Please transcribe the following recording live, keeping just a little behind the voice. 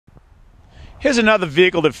Here's another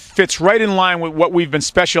vehicle that fits right in line with what we've been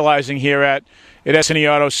specializing here at S&E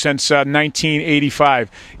Auto since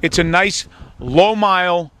 1985. It's a nice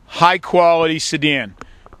low-mile, high-quality sedan,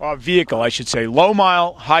 or vehicle, I should say.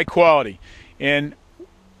 Low-mile, high-quality. And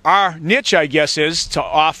our niche, I guess, is to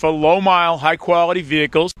offer low-mile, high-quality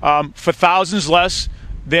vehicles for thousands less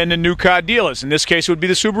than the new car dealers. In this case, it would be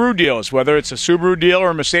the Subaru dealers, whether it's a Subaru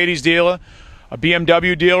dealer, a Mercedes dealer, a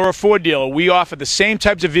BMW dealer, or a Ford dealer. We offer the same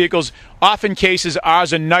types of vehicles. Often cases,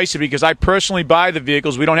 ours are nicer because I personally buy the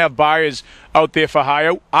vehicles. We don't have buyers out there for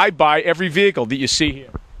hire. I buy every vehicle that you see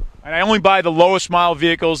here. And I only buy the lowest mile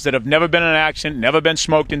vehicles that have never been in an accident, never been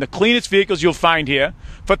smoked, and the cleanest vehicles you'll find here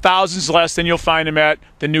for thousands less than you'll find them at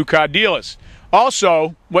the new car dealers.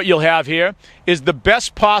 Also, what you'll have here is the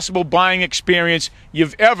best possible buying experience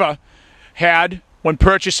you've ever had when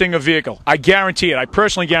purchasing a vehicle. I guarantee it. I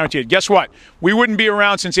personally guarantee it. Guess what? We wouldn't be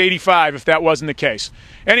around since '85 if that wasn't the case.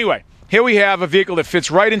 Anyway, here we have a vehicle that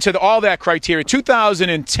fits right into all that criteria.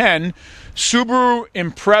 2010 Subaru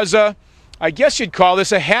Impreza. I guess you'd call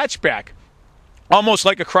this a hatchback. Almost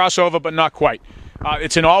like a crossover, but not quite.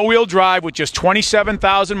 It's an all-wheel drive with just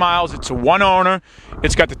 27,000 miles. It's a one-owner.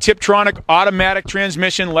 It's got the Tiptronic automatic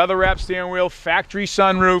transmission, leather-wrapped steering wheel, factory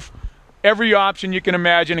sunroof, every option you can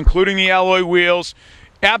imagine, including the alloy wheels.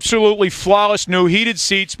 Absolutely flawless new heated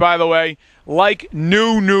seats, by the way, like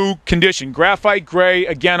new condition. Graphite gray,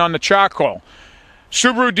 again, on the charcoal.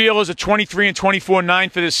 Subaru dealers are $23,000 and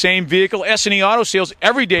 $24,900 for the same vehicle. S&E Auto Sales,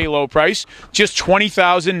 everyday low price, just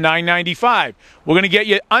 $20,995. We're going to get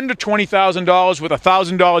you under $20,000 with a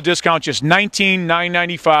 $1,000 discount, just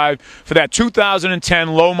 $19,995 for that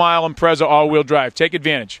 2010 low-mile Impreza all-wheel drive. Take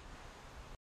advantage.